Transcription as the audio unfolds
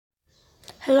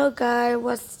Hello guys,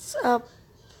 what's up?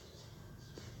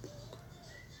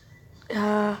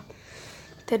 Uh,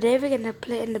 Today we're gonna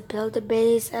play in the Builder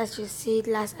Base. As you see,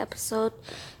 last episode,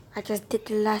 I just did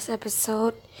the last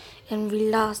episode, and we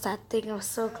lost. I think it was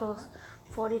so close,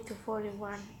 40 to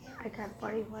 41. I got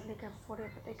 41, they got 40,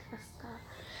 but they got star.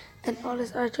 And all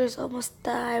these archers almost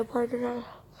died. Oh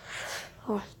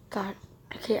my god.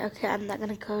 Okay, I'm not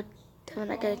gonna go. I'm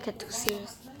not gonna get too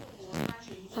serious.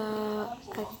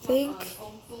 I think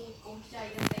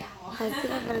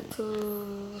I'm gonna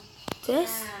do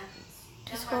this.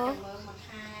 This wall.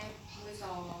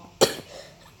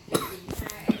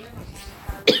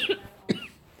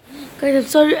 Guys, I'm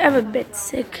sorry, I'm a bit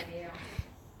sick.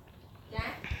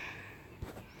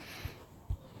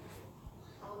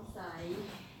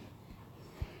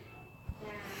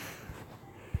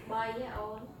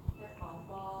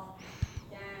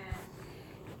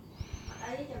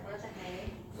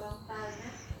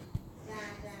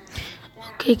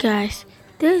 Okay guys,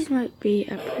 this might be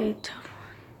a pretty tough.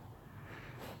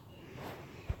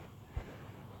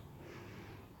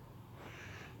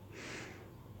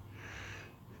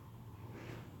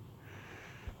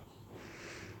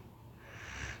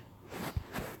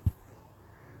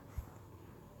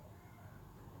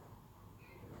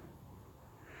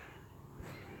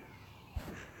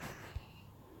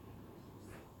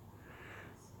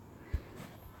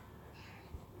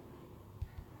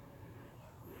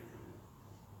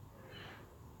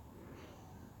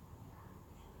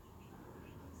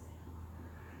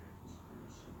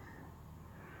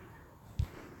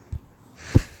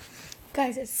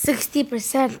 Guys, it's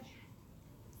 60%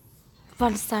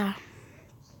 1 star.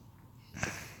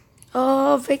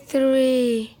 Oh,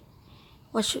 victory!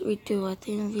 What should we do? I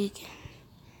think we can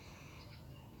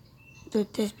do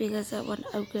this because I want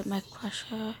to upgrade my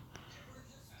crusher.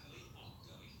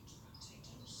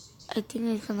 I think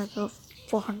it's gonna go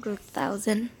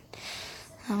 400,000.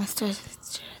 I'm gonna start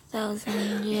at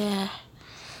 1,000. Yeah.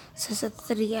 So it's a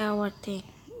 3-hour thing,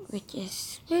 which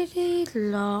is pretty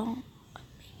long.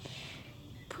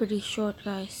 Pretty short,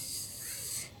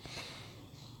 guys.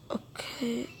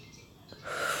 Okay.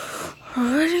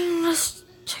 Alright, let's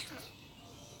check.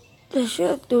 I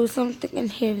should do something in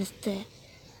here instead.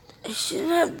 I should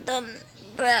have done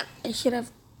that. I should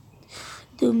have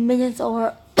do minions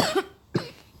or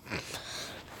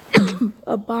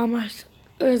Obamas.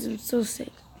 Guys, I'm so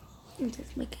sick. I'm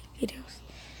just making videos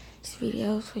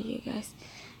for you guys.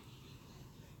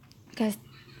 Guys,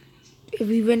 if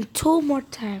we win 2 more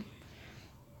times,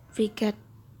 we get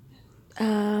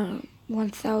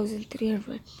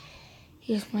 1,300.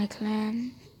 Here's my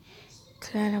clan.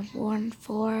 Clan of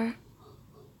 1-4.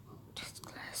 Just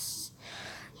class.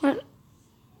 Well,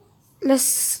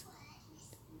 let's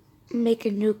make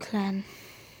a new clan.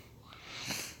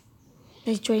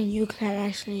 Let's join a new clan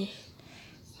actually.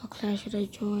 What clan should I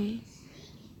join?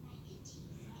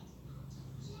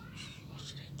 What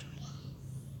should I join?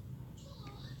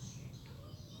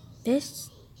 This?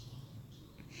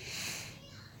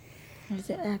 Is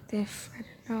it active? I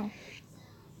don't know.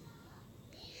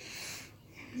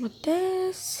 What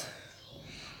this?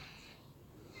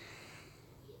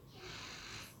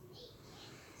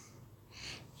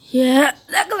 Yeah,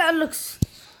 that clan looks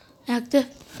active.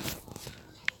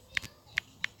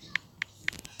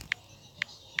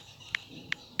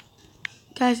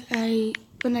 Guys,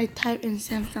 when I type in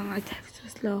Samsung, I type so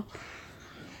slow.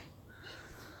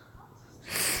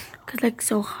 Cause like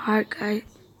so hard, guys.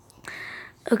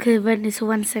 Okay, when it's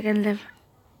 1 second left.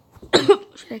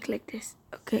 Should I click this?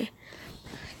 Okay.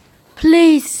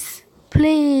 Please,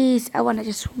 I wanna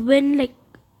just win like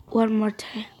one more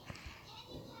time.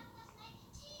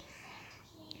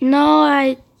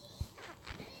 No,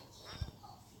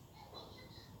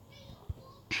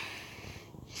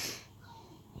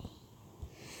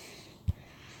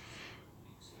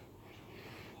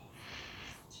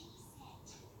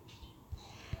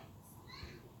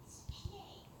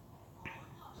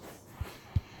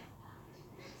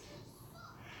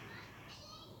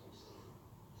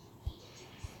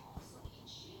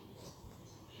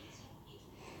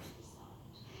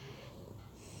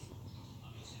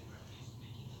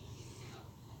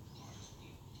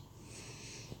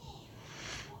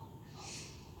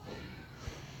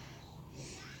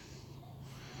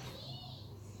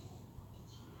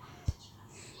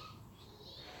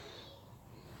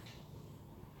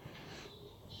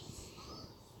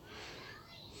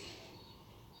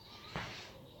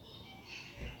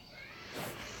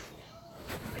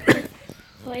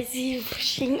 Oh, I see you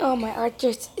pushing all my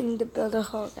archers in the builder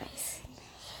hole, guys.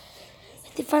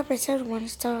 55% 1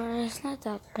 star, it's not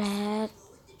that bad.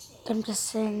 I'm just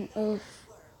saying if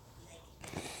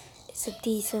It's a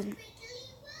decent.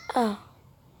 Oh.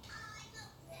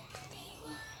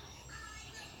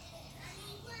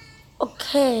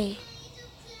 Okay.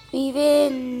 We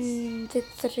win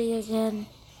victory again.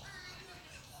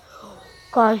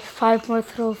 Got 5 more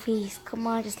trophies. Come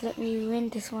on, just let me win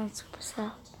this one,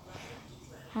 Supercell.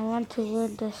 I want to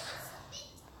win this.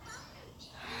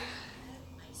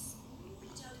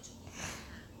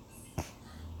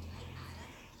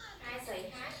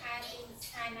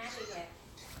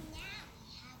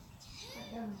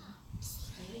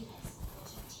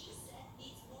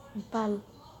 Ball.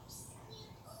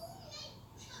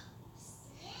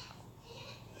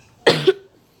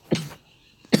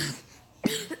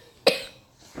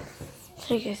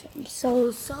 So guys, I'm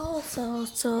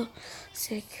so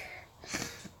sick.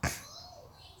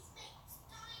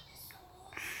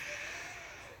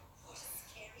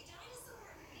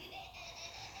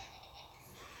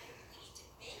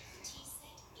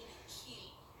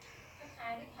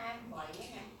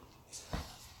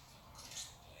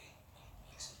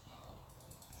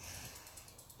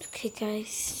 Okay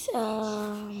guys,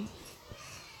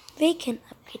 we can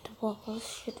upgrade the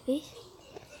vocals, should we?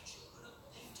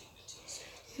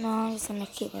 No, I'm just gonna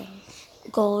keep it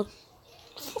gold.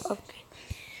 Okay,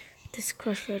 this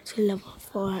crusher to level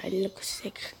 4. It looks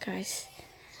sick, guys.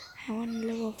 I want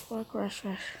level 4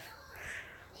 crusher.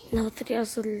 Level 3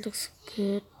 also looks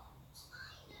good,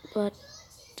 but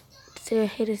still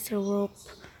hit is the rope.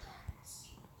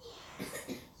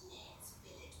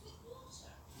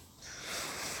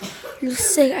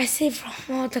 Looks sick. I say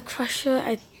from all the crusher,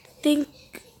 I think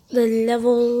the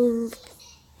level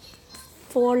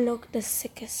 4 look the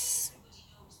sickest.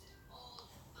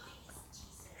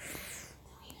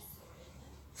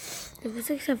 The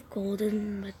physics have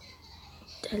golden, but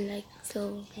I like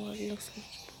silver more. It looks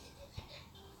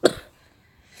like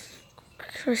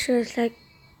crusher is like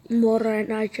mortar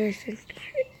and archers, and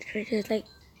crusher is like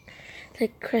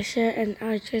crusher and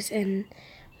archers and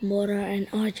mortar and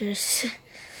archers.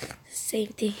 Same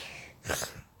thing.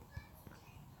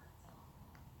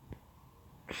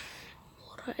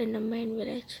 Mortar in the main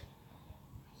village.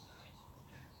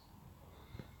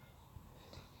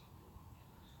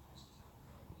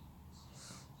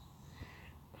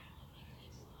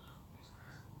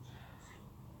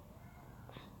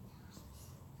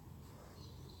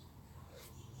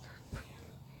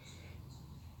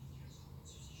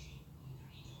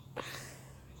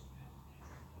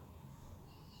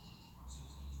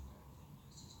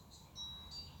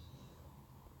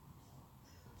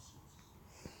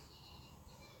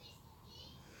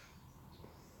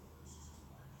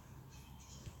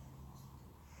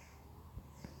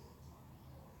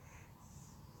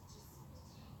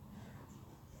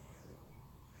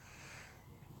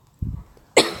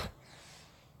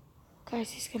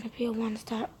 Guys, it's gonna be a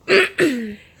 1-star.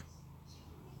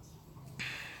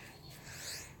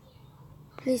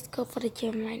 Please go for the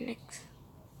gem right next.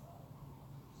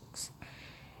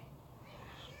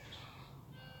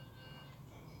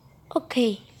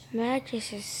 Okay,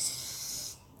 Magus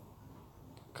is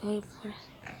going for it.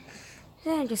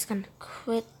 Then I'm just gonna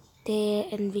quit there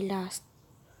and we lost.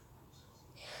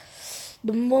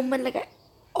 The moment like I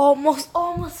almost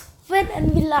win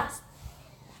and we lost.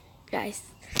 Guys.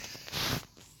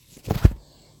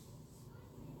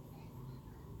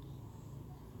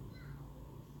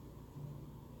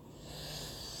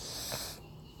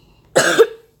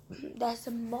 That's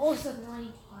the most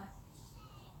annoying part.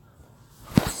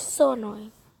 So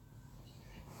annoying.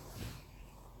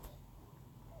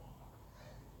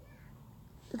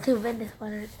 To win this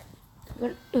one,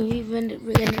 when we win it,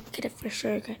 we're gonna get it for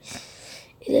sure, guys.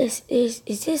 Is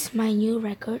this my new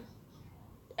record?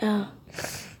 No,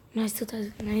 it's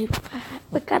 2095.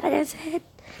 We got it as hit.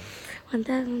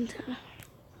 1,000.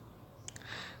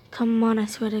 Come on, I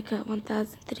swear to God,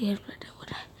 1,300.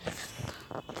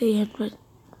 300.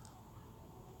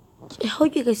 I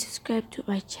hope you guys subscribe to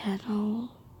my channel.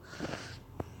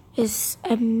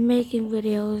 I'm making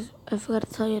videos. I forgot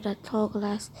to tell you that tall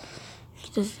glass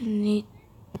doesn't need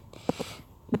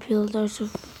builders who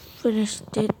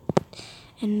finished it,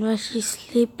 and while she's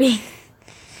sleeping.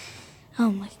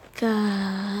 Oh my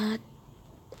God.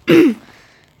 The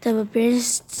barbarian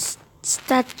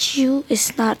statue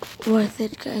is not worth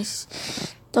it, guys.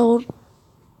 You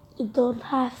don't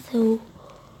have to.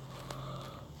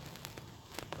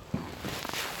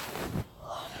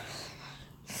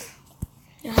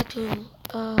 You have to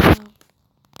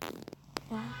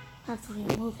have to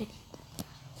remove it.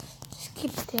 Just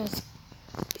keep it there.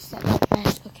 It's not that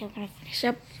bad. Okay, I'm gonna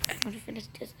finish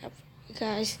this up for you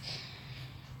guys,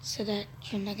 so that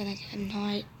you're not gonna get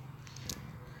annoyed.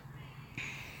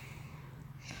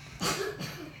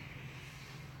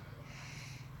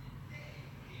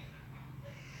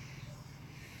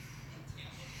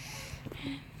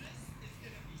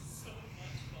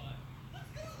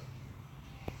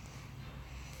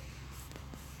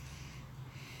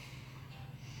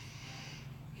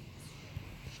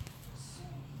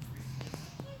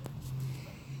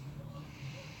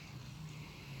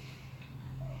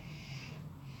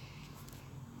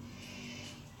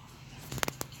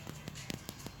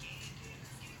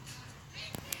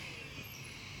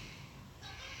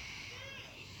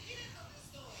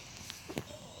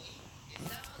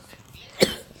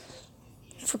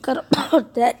 forgot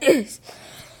about that is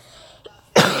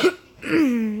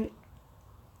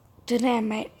today I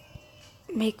might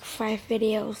make 5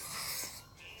 videos.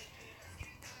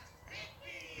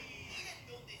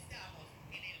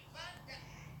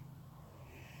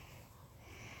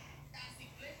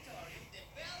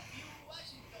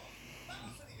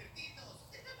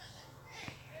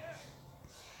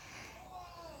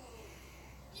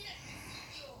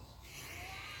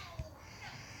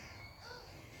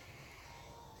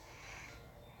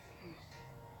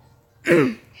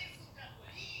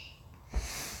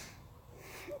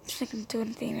 I can do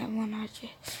anything I want to.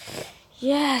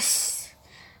 Yes!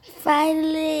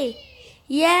 Finally!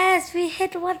 Yes! We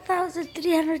hit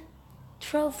 1,300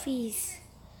 trophies.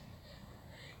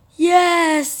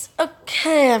 Yes!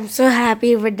 Okay, I'm so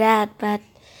happy with that. But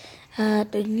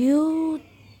the new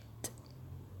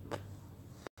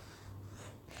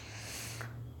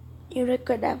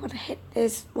record I want to hit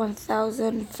is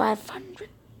 1,500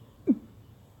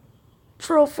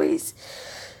 trophies.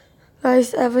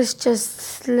 Guys, I was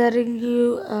just letting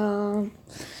you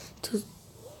to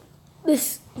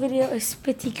this video is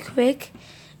pretty quick.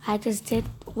 I just did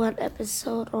one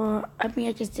episode, or I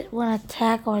just did one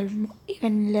attack, or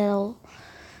even little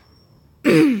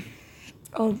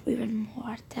or even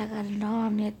more attack. I don't know how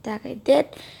many attack I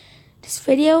did this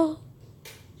video.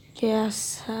 Yeah,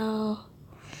 so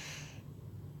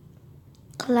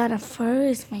Clan of Fur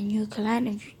is my new clan.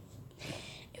 If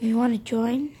you want to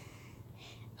join,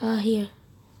 here,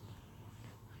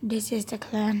 this is the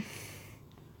clan.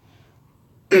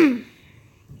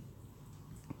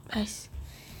 Guys,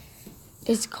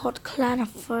 it's called Clan of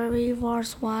Furry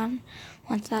Wars 1,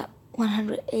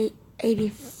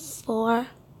 184.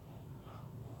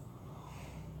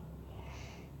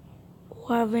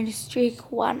 War win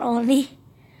streak 1 only.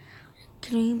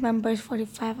 Community members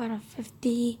 45 out of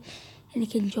 50. And you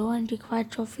can join.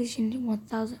 Required trophies in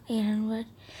 1,800.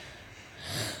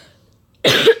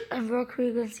 And work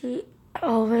frequency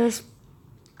always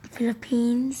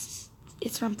Philippines.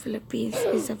 It's from Philippines.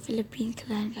 It's a Philippine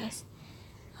clan, guys.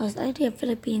 I was already a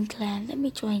Philippine clan. Let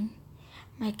me join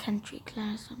my country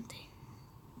clan or something.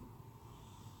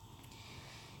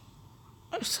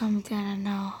 Or something, I don't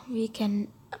know. We can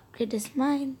upgrade this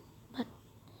mine, but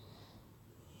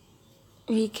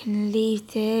we can leave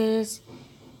this.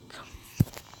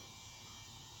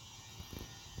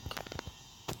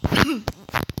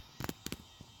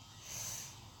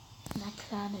 My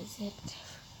clan is it.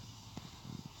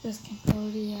 This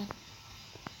Cambodia.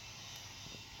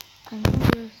 I know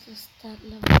where's the stat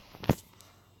level.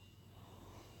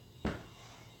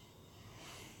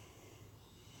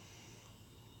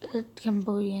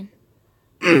 Cambodian.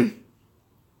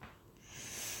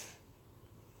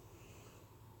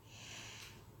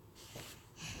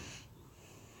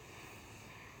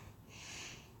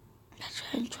 Let's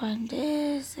try and join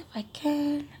this if I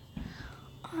can.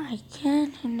 I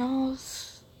can, who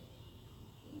knows?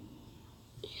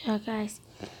 Yeah, guys,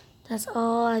 that's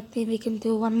all. I think we can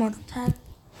do one more time.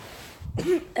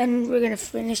 And we're gonna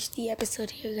finish the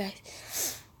episode here,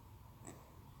 guys.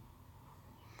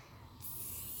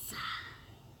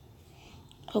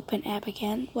 Open app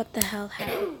again. What the hell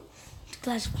happened to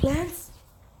Clash of Clans?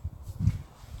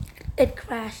 It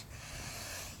crashed.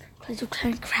 Clash of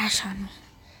Clans crashed on me.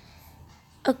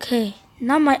 Okay,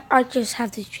 now my archers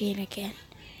have to train again.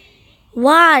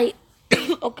 Why?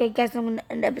 Okay, guys, I'm gonna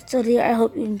end the episode here. I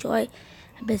hope you enjoy.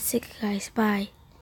 I've been sick, guys. Bye.